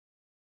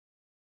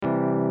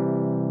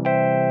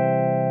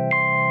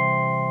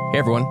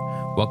everyone.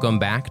 Welcome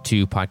back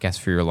to Podcast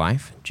for Your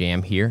Life.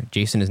 Jam here.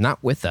 Jason is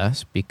not with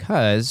us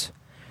because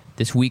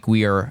this week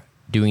we are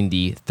doing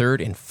the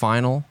third and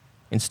final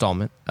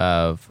installment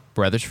of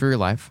Brothers for Your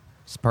Life.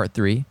 It's part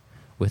 3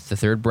 with the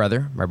third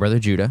brother, my brother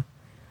Judah.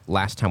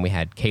 Last time we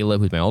had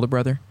Caleb, who's my older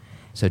brother.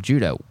 So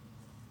Judah,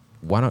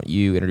 why don't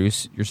you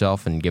introduce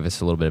yourself and give us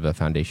a little bit of a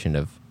foundation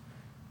of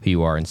who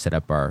you are and set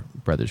up our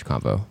brothers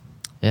convo?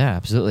 Yeah,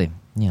 absolutely.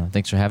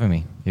 Thanks for having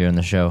me here on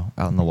the show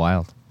out in the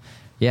wild.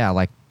 Yeah,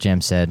 like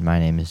Jam said, my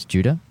name is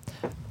Judah.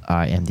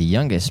 I am the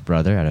youngest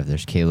brother out of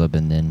there's Caleb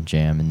and then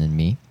Jam and then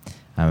me.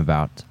 I'm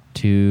about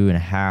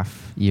 2.5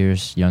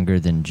 years younger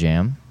than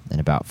Jam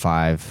and about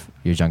 5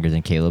 years younger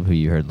than Caleb, who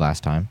you heard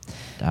last time.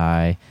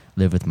 I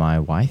live with my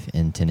wife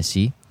in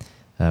Tennessee,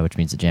 which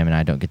means that Jam and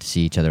I don't get to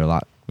see each other a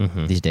lot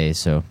these days,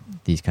 so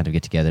these kind of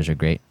get-togethers are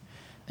great.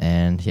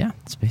 And yeah,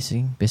 that's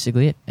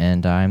basically it.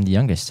 And I'm the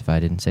youngest, if I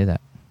didn't say that.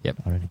 Yep.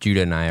 Already.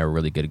 Judah and I are a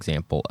really good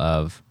example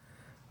of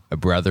a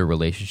brother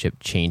relationship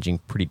changing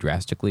pretty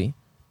drastically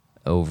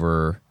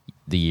over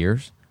the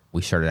years.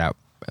 We started out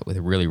with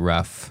really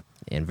rough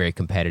and very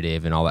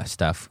competitive and all that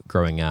stuff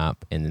growing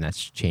up, and then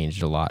that's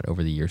changed a lot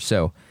over the years.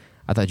 So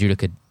I thought Judah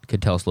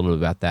could tell us a little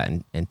bit about that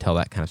and tell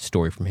that kind of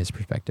story from his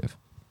perspective.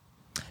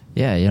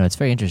 Yeah, it's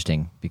very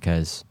interesting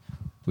because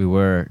we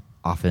were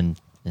often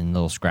in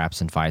little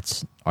scraps and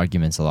fights,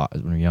 arguments a lot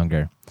when we were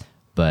younger,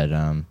 but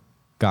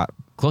got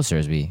closer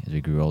as we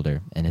grew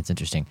older. And it's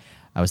interesting.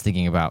 I was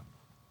thinking about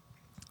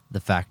the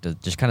fact of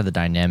just kind of the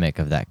dynamic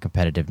of that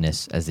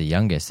competitiveness as the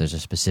youngest. There's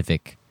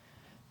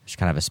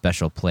kind of a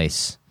special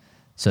place,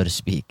 so to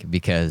speak,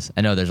 because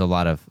I know there's a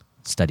lot of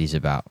studies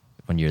about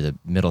when you're the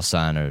middle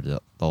son or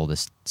the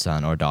oldest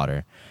son or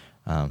daughter,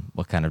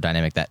 what kind of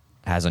dynamic that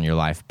has on your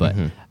life. But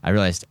I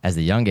realized as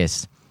the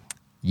youngest,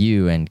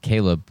 you and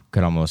Caleb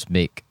could almost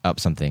make up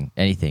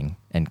anything,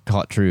 and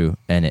call it true.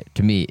 And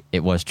to me, it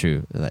was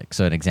true. Like,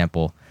 so an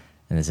example,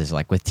 and this is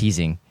like with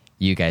teasing,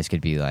 you guys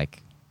could be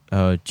like,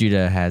 "Oh,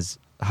 Judah has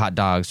hot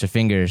dogs for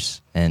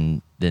fingers,"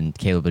 and then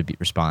Caleb would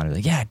respond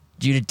like, "Yeah,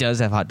 Judah does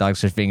have hot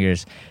dogs for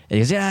fingers." And he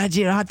goes, "Yeah,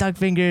 Judah, hot dog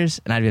fingers."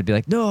 And I'd be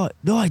like, "No,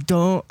 I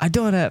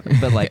don't have."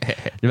 But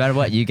like, no matter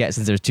what you get,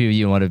 since there's 2 of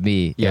you and 1 of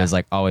me, it was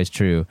like always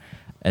true.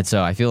 And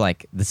so I feel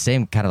like the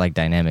same kind of like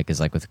dynamic is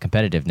like with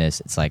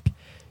competitiveness. It's like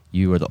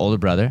you were the older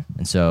brother,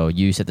 and so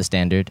you set the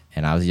standard,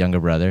 and I was the younger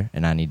brother,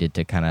 and I needed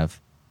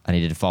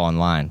to fall in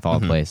line, fall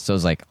in place. So it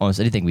was like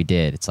almost anything we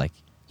did, it's like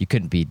you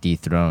couldn't be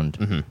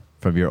dethroned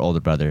from your older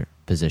brother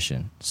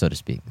position, so to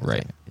speak.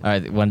 Right. All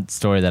right. One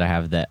story that I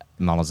have that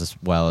models this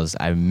well is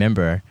I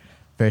remember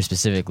very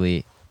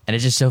specifically, and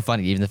it's just so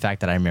funny. Even the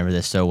fact that I remember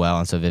this so well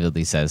and so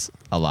vividly says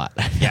a lot.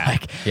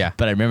 Yeah.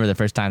 But I remember the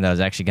first time that I was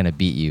actually going to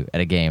beat you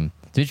at a game,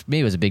 which to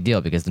me was a big deal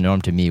because the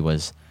norm to me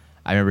was,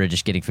 I remember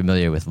just getting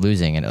familiar with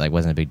losing, and it like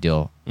wasn't a big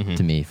deal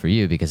to me. For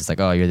you, because it's like,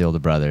 oh, you're the older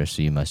brother,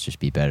 so you must just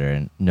be better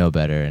and know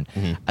better.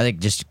 And I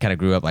think just kind of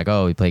grew up like,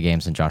 oh, we play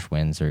games and Josh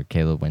wins or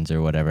Caleb wins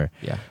or whatever.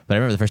 Yeah. But I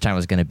remember the first time I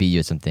was going to beat you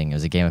at something. It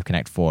was a game of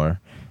Connect 4,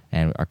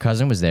 and our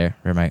cousin was there,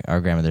 or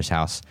our grandmother's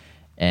house,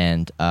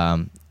 and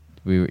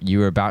you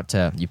were about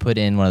to put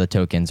in one of the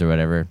tokens or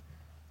whatever,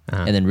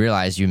 and then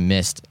realized you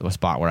missed a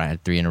spot where I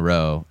had 3 in a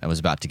row and was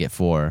about to get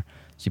 4.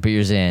 So you put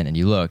yours in, and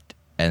you looked.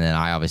 And then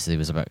I obviously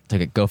was about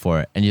to go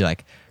for it, and you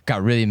like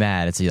got really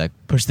mad, and so you like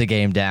pushed the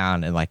game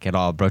down, and like it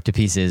all broke to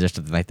pieces or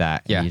something like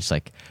that. Yeah,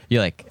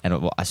 and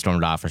and I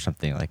stormed off or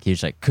something. Like you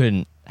just like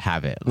couldn't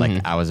have it.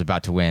 Like I was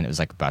about to win. It was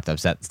like about to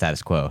upset the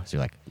status quo. So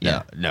you're like,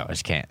 no, it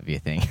just can't be a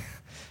thing.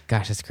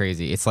 Gosh, that's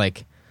crazy. It's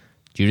like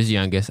Judah's the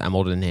youngest. I'm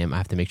older than him. I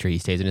have to make sure he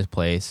stays in his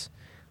place.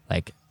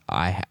 Like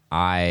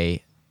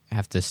I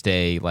have to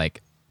stay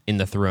like in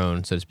the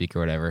throne, so to speak, or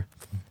whatever.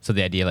 So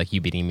the idea of like you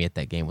beating me at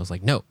that game was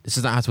like, no, this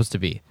is not how it's supposed to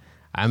be.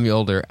 I'm the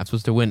older. I'm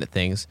supposed to win at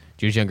things.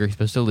 Judah's younger. He's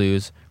supposed to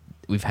lose.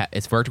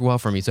 It's worked well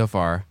for me so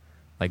far.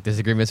 Like this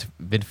agreement's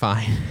been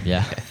fine.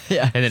 Yeah.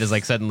 And then it's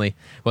like suddenly.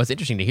 Well, it's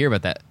interesting to hear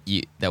about that.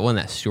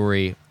 That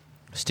story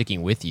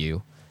sticking with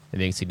you and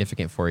being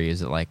significant for you is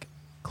that like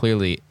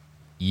clearly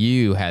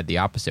you had the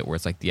opposite, where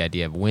it's like the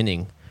idea of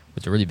winning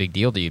was a really big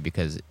deal to you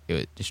because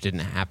it just didn't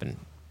happen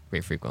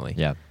very frequently.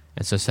 Yeah.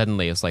 And so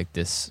suddenly it's like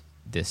this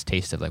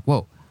taste of like,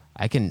 whoa,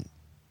 I can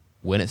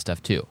win at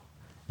stuff too.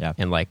 Yeah.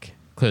 And like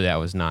clearly I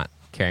was not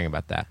caring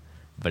about that,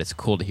 but it's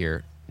cool to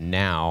hear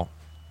now,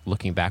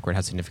 looking backward,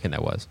 how significant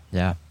that was.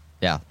 Yeah,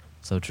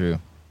 so true.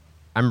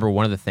 I remember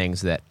one of the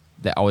things that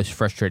always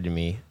frustrated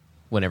me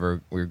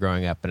whenever we were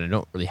growing up, and I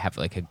don't really have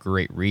like a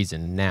great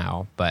reason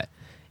now, but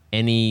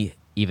any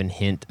even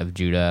hint of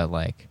Judah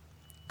like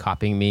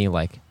copying me,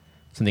 like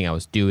something I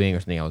was doing or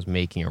something I was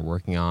making or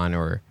working on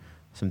or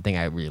something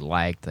I really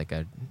liked, like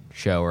a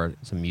show or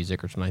some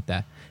music or something like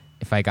that,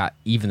 if I got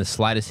even the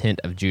slightest hint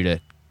of Judah,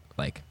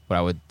 like what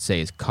I would say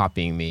is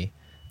copying me,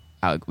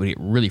 I would get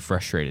really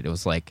frustrated. It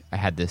was like I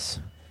had this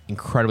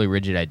incredibly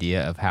rigid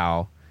idea of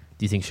how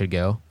these things should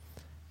go,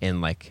 and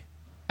like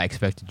I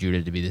expected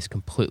Judah to be this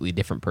completely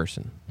different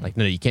person. Like,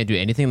 no, you can't do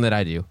anything that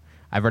I do.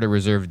 I've already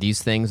reserved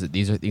these things, that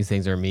these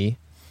things are me,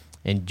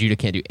 and Judah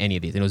can't do any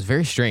of these. And it was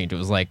very strange. It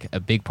was like a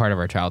big part of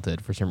our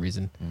childhood for some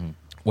reason. Mm-hmm.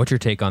 What's your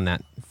take on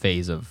that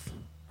phase of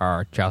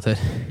our childhood?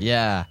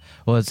 Yeah.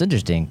 Well, it's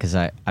interesting because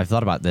I've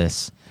thought about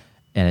this,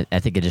 and I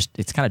think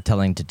it's kind of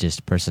telling to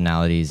just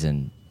personalities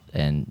and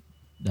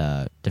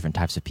different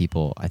types of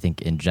people, I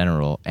think, in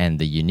general, and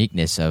the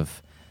uniqueness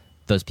of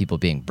those people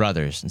being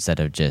brothers instead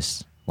of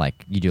just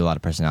like you do a lot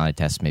of personality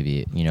tests,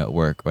 maybe, at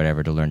work or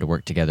whatever, to learn to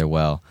work together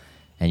well,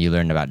 and you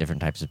learn about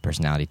different types of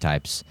personality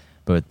types.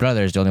 But with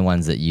brothers, the only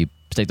ones that you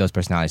stick those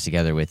personalities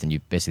together with, and you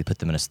basically put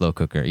them in a slow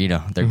cooker.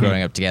 They're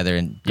growing up together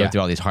and go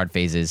through all these hard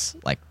phases,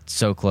 like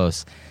so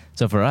close.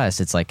 So for us,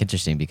 it's like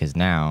interesting because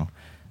now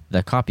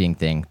the copying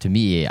thing, to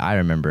me, I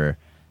remember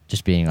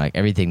just being like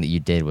everything that you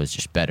did was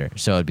just better.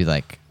 So it'd be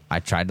like I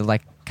tried to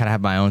like kind of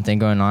have my own thing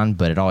going on,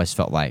 but it always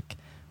felt like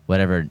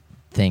whatever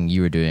thing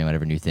you were doing,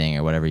 whatever new thing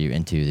or whatever you're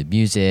into, the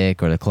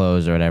music or the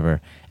clothes or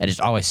whatever, it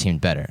just always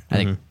seemed better. I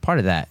think part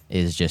of that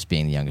is just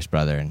being the youngest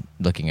brother and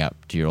looking up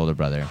to your older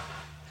brother.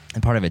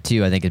 And part of it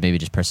too, I think, is maybe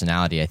just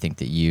personality. I think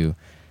that you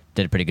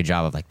did a pretty good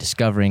job of like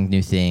discovering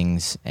new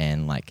things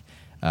and like,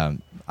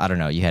 I don't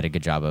know, you had a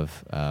good job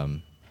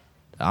of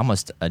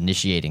almost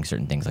initiating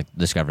certain things, like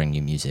discovering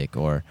new music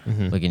or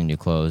looking at new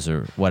clothes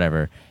or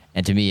whatever.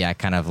 And to me, I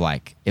kind of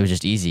like, it was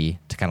just easy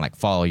to kind of like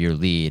follow your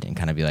lead and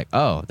kind of be like,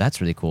 oh, that's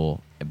really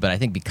cool. But I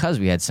think because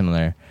we had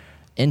similar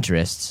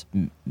interests,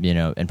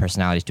 and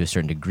personalities to a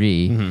certain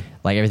degree,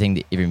 like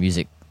every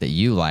music that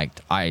you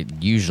liked, I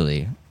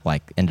usually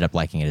like ended up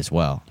liking it as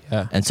well.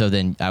 Yeah. And so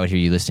then I would hear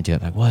you listening to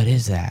it, like, what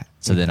is that?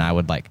 So then I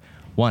would like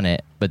want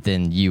it, but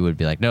then you would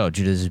be like, no,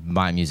 Judah, this is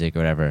my music or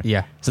whatever.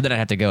 Yeah. So then I'd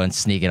have to go and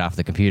sneak it off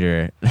the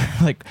computer.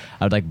 Like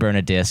I would like burn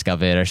a disc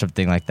of it or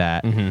something like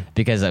that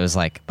because I was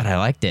like, but I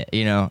liked it,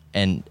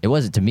 and it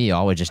wasn't to me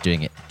always just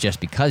doing it just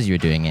because you were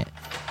doing it,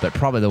 but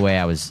probably the way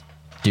I was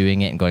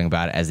doing it and going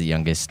about it as the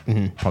youngest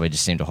probably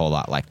just seemed a whole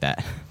lot like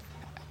that.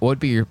 What would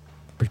be your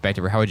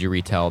perspective, or how would you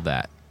retell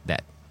that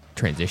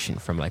transition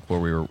from like where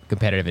we were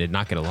competitive and did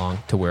not get along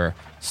to where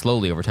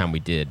slowly over time we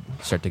did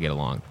start to get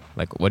along?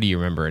 Like, what do you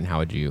remember and how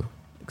would you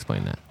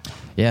explain that?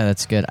 Yeah,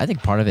 that's good. I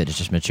think part of it is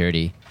just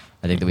maturity.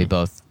 I think that we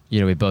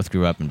both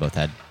grew up and both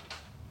had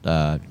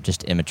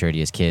just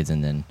immaturity as kids,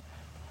 and then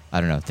I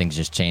don't know, things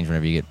just change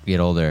whenever you get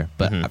older.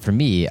 But for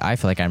me, I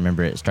feel like I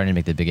remember it starting to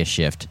make the biggest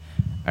shift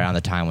around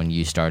the time when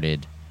you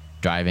started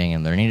driving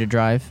and learning to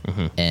drive.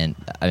 And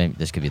I mean,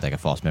 this could be like a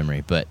false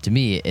memory, but to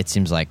me, it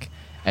seems like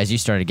as you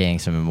started gaining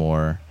some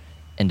more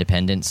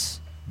independence,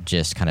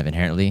 just kind of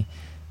inherently,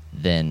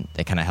 then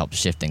they kind of helped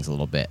shift things a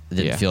little bit. It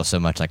didn't feel so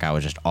much like I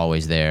was just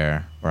always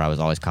there or I was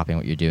always copying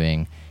what you're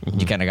doing.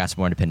 You kind of got some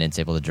more independence,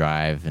 able to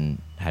drive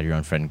and had your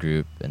own friend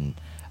group. And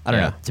I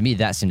don't know. To me,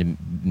 that seemed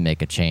to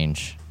make a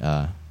change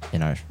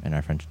in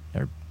our friend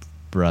or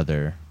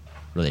brother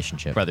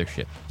relationship.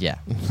 Brothership. Yeah.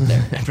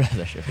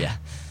 Brothership. Yeah.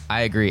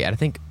 I agree. I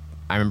think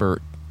I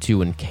remember too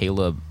when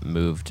Caleb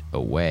moved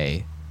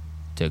away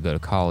to go to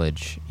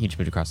college. He just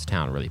moved across the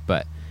town, really,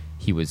 but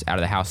he was out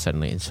of the house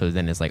suddenly, and so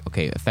then it's like,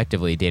 okay,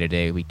 effectively day to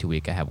day, week to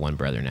week, I have one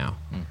brother now,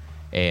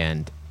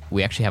 and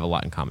we actually have a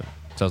lot in common.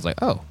 So I was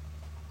like, oh,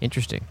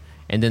 interesting.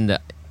 And then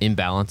the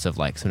imbalance of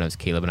like sometimes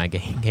Caleb and I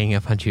ganging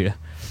up on Judah,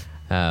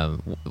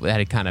 that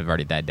had kind of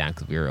already died down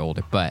because we were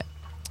older. But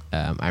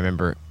I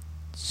remember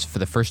for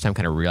the first time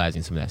kind of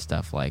realizing some of that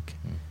stuff, like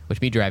which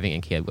me driving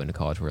and Caleb going to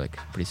college were like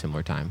pretty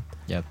similar time.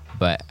 Yep.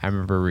 But I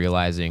remember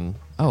realizing,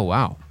 oh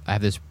wow, I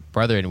have this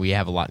brother and we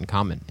have a lot in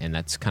common, and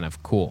that's kind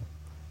of cool.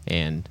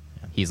 And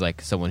he's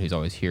like someone who's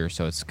always here,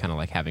 so it's kind of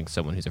like having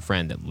someone who's a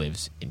friend that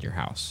lives in your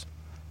house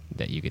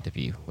that you get to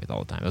be with all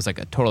the time. It was like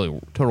a total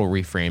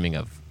reframing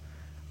of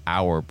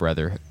our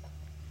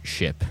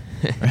brothership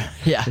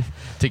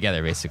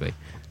together, basically.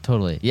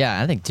 Totally.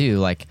 Yeah, I think too,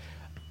 like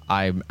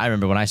I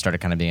remember when I started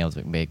kind of being able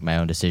to make my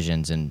own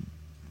decisions, and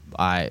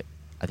I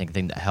think the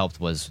thing that helped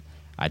was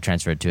I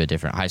transferred to a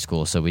different high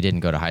school, so we didn't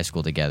go to high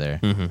school together,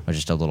 which is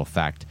just a little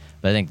fact.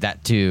 But I think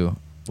that too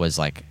was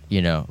like,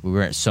 we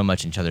weren't so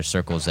much in each other's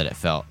circles that it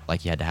felt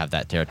like you had to have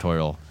that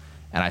territorial.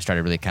 And I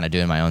started really kind of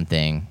doing my own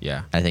thing.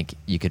 Yeah. I think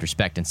you could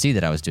respect and see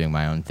that I was doing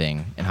my own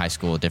thing in high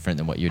school, different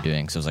than what you're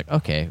doing. So it was like,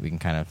 okay, we can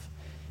kind of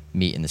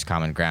meet in this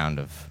common ground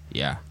of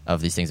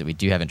these things that we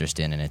do have interest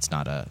in, and it's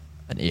not an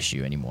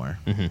issue anymore.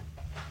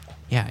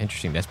 Yeah,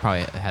 interesting. That's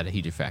probably had a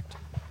huge effect.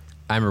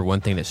 I remember one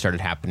thing that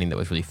started happening that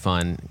was really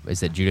fun is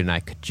that Judah and I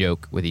could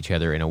joke with each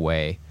other in a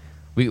way.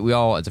 We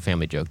all, as a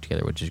family, joke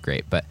together, which is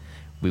great, but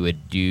we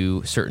would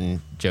do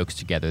certain jokes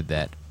together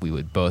that we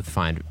would both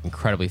find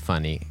incredibly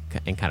funny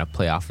and kind of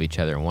play off of each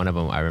other. And one of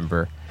them I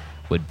remember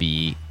would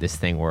be this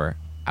thing where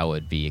I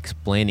would be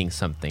explaining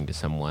something to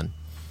someone,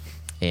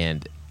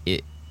 and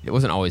it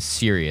wasn't always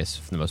serious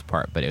for the most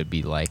part, but it would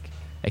be like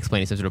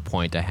explaining some sort of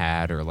point I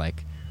had, or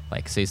like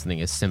say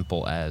something as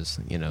simple as,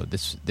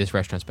 this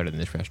restaurant's better than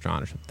this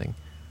restaurant or something.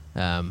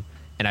 And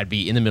I'd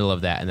be in the middle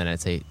of that, and then I'd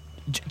say,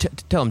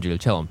 tell him, Judah,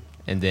 tell him.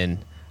 And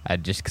then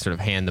I'd just sort of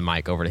hand the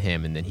mic over to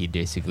him, and then he'd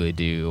basically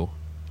do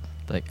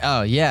like,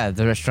 oh yeah,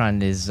 the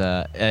restaurant is,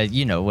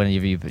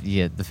 whenever you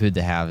get the food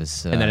they have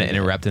is, and then I'd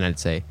interrupt and I'd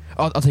say,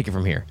 I'll take it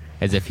from here.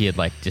 as if he had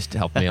like just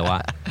helped me a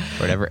lot or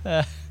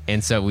whatever.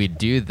 And so we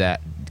do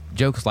that,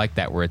 jokes like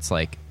that where it's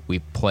like we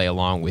play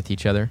along with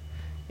each other,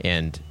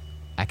 and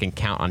I can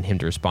count on him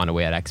to respond the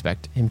way I'd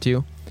expect him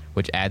to,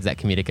 which adds that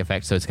comedic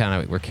effect. So it's kind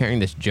of like we're carrying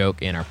this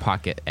joke in our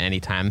pocket at any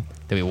time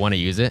that we want to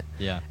use it.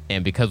 Yeah.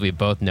 And because we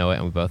both know it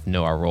and we both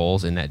know our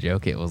roles in that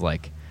joke, it was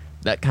like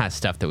that kind of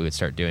stuff that we would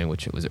start doing,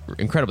 which was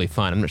incredibly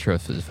fun. I'm not sure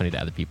if it was funny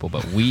to other people,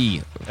 but we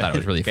thought it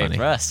was really Great funny.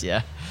 for us,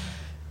 yeah.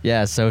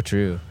 Yeah, so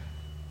true.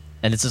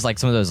 And it's just like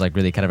some of those like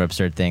really kind of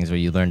absurd things where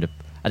you learn to,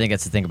 I think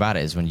that's the thing about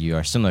it, is when you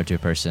are similar to a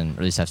person, or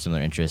at least have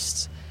similar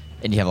interests,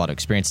 and you have a lot of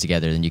experience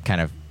together, then you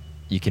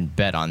can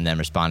bet on them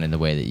responding the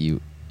way that you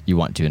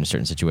want to in a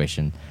certain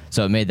situation.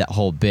 So it made that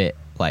whole bit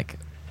like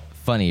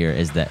funnier,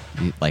 is that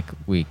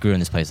we grew in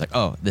this place like,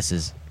 oh, this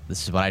is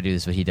what I do,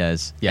 this is what he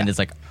does. Yeah. And it's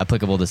like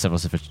applicable to several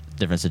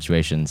different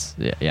situations.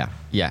 Yeah.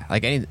 Yeah,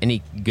 like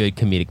any good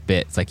comedic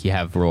bit, it's like you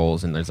have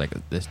roles, and there's like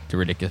the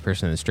ridiculous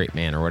person and the straight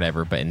man or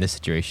whatever. But in this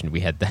situation,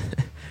 we had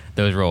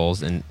those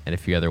roles and a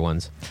few other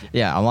ones.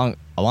 Yeah,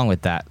 along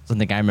with that,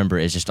 something I remember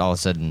is just all of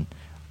a sudden,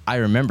 I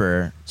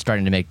remember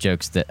starting to make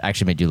jokes that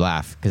actually made you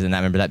laugh, because then I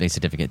remember that being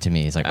significant to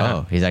me. It's like,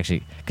 oh, he's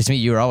actually, because to me,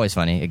 you were always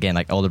funny. Again,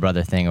 like older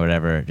brother thing or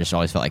whatever, just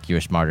always felt like you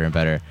were smarter and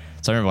better.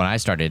 So I remember when I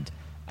started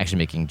actually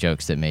making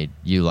jokes that made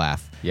you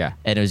laugh. Yeah.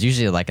 And it was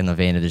usually like in the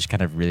vein of just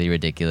kind of really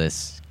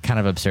ridiculous, kind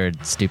of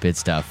absurd, stupid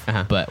stuff,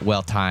 but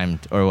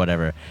well-timed or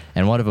whatever.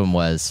 And one of them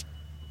was,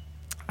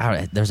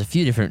 there's a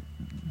few different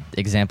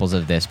examples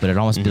of this, but it'd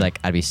almost be like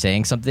I'd be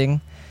saying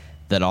something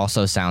that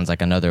also sounds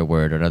like another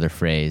word or another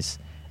phrase,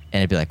 and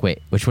it'd be like,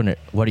 wait,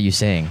 what are you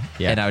saying?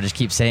 Yeah. And I would just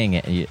keep saying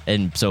it.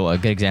 And so a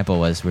good example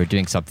was, we were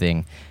doing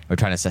something, we're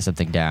trying to set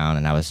something down,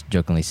 and I was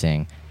jokingly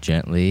saying,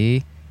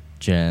 gently,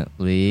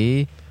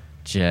 gently,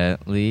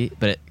 gently,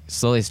 but it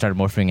slowly started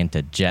morphing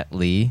into Jet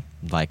Li,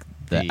 like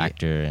the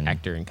actor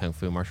in Kung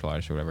Fu martial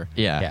arts or whatever.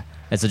 Yeah.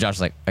 And so Josh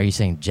was like, are you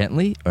saying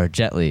gently or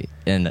Jet Li?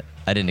 And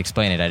I didn't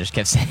explain it. I just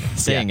kept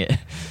saying it.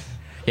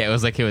 Yeah, it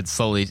was like he would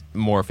slowly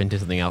morph into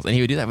something else. And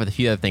he would do that with a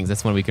few other things.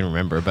 That's one we can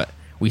remember, but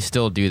we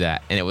still do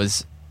that. And I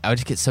would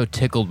just get so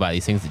tickled by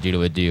these things that Judah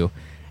would do.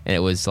 And it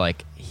was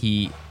like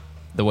the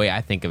way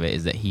I think of it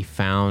is that he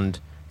found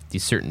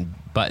these certain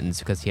buttons,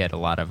 because he had a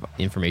lot of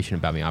information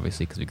about me,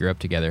 obviously, because we grew up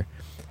together,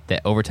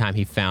 that over time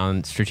he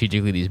found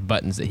strategically these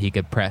buttons that he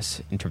could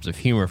press in terms of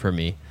humor for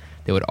me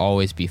that would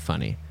always be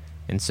funny.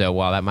 And so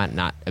while that might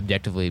not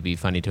objectively be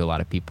funny to a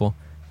lot of people,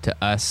 to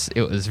us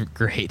it was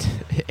great.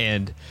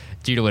 And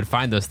Judah would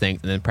find those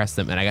things and then press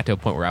them, and I got to a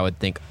point where I would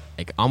think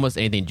like almost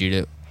anything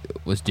Judah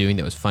was doing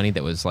that was funny,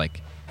 that was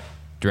like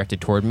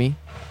directed toward me,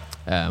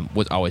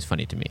 was always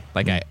funny to me.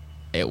 Like I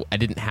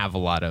didn't have a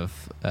lot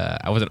of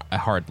I wasn't a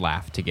hard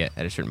laugh to get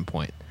at a certain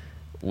point,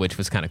 which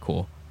was kind of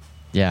cool.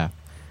 Yeah.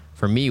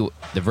 For me,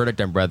 the verdict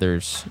on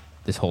Brothers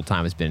this whole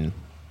time has been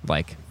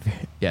like,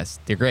 yes,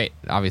 they're great,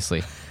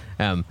 obviously.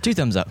 2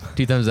 thumbs up.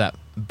 2 thumbs up.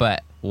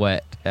 But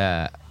what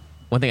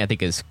one thing I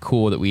think is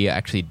cool that we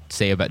actually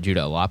say about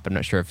Judah a lot, but I'm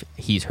not sure if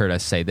he's heard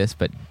us say this,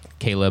 but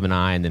Caleb and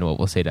I, and then what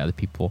we'll say to other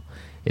people,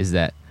 is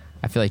that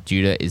I feel like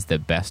Judah is the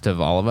best of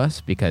all of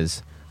us,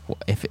 because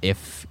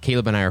if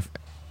Caleb and I are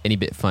any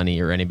bit funny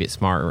or any bit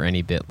smart or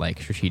any bit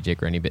like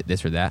strategic or any bit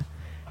this or that,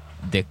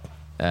 the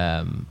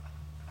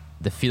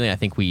feeling I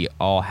think we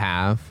all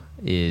have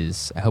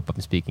is, I hope I'm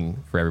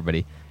speaking for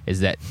everybody,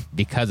 is that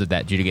because of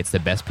that, Judah gets the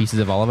best pieces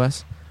of all of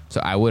us.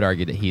 So I would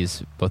argue that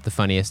he's both the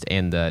funniest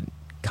and the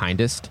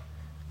kindest,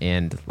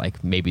 and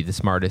like maybe the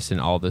smartest and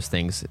all those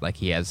things. Like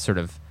he has sort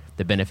of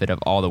the benefit of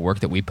all the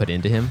work that we put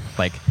into him.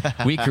 Like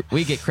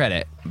we get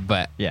credit,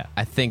 but Yeah.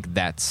 I think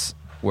that's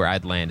where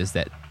I'd land, is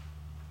that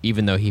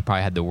even though he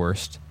probably had the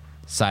worst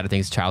side of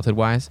things childhood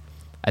wise,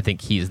 I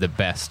think he's the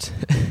best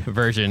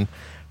version,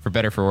 for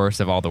better for worse,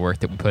 of all the work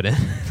that we put in.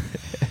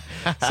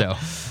 So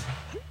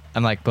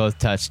I'm like both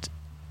touched,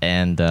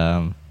 and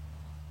I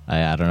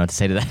don't know what to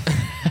say to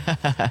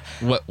that.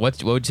 what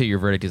would you say your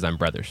verdict is on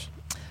Brothers?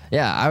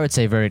 Yeah, I would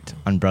say verdict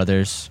on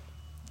Brothers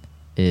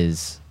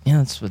is,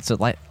 it's what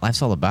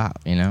life's all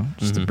about,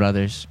 just the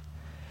brothers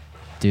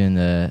doing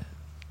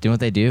what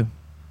they do,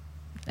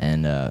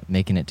 and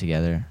making it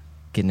together,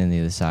 getting in the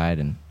other side,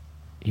 and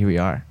here we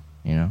are,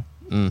 Yeah,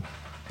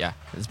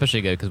 especially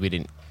good because we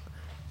didn't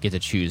get to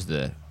choose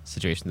the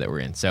situation that we're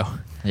in. So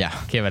Yeah.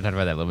 Kim, I talked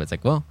about that a little bit. It's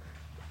like, well,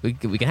 we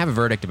can have a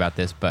verdict about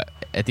this, but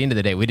at the end of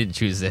the day, we didn't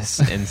choose this,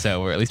 and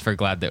so we're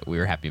glad that we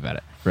were happy about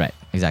it. Right,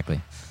 exactly.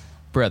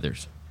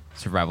 Brothers,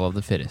 survival of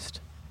the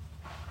fittest.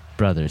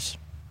 Brothers,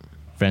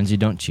 friends you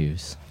don't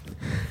choose.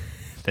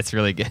 That's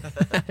really good.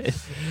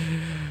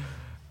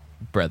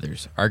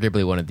 Brothers,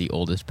 arguably one of the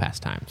oldest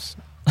pastimes.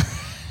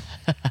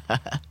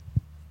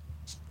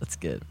 That's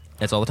good.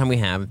 That's all the time we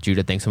have.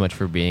 Judah, thanks so much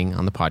for being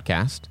on the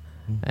podcast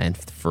and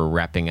for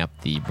wrapping up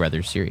the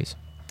Brothers series.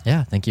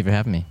 Yeah, thank you for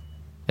having me.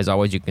 As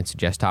always, you can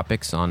suggest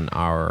topics on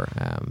our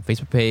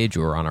Facebook page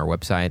or on our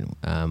website,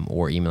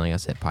 or emailing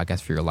us at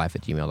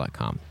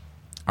podcastforyourlife@gmail.com.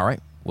 All right,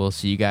 we'll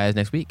see you guys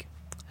next week.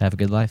 Have a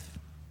good life.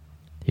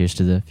 Here's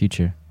to the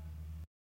future.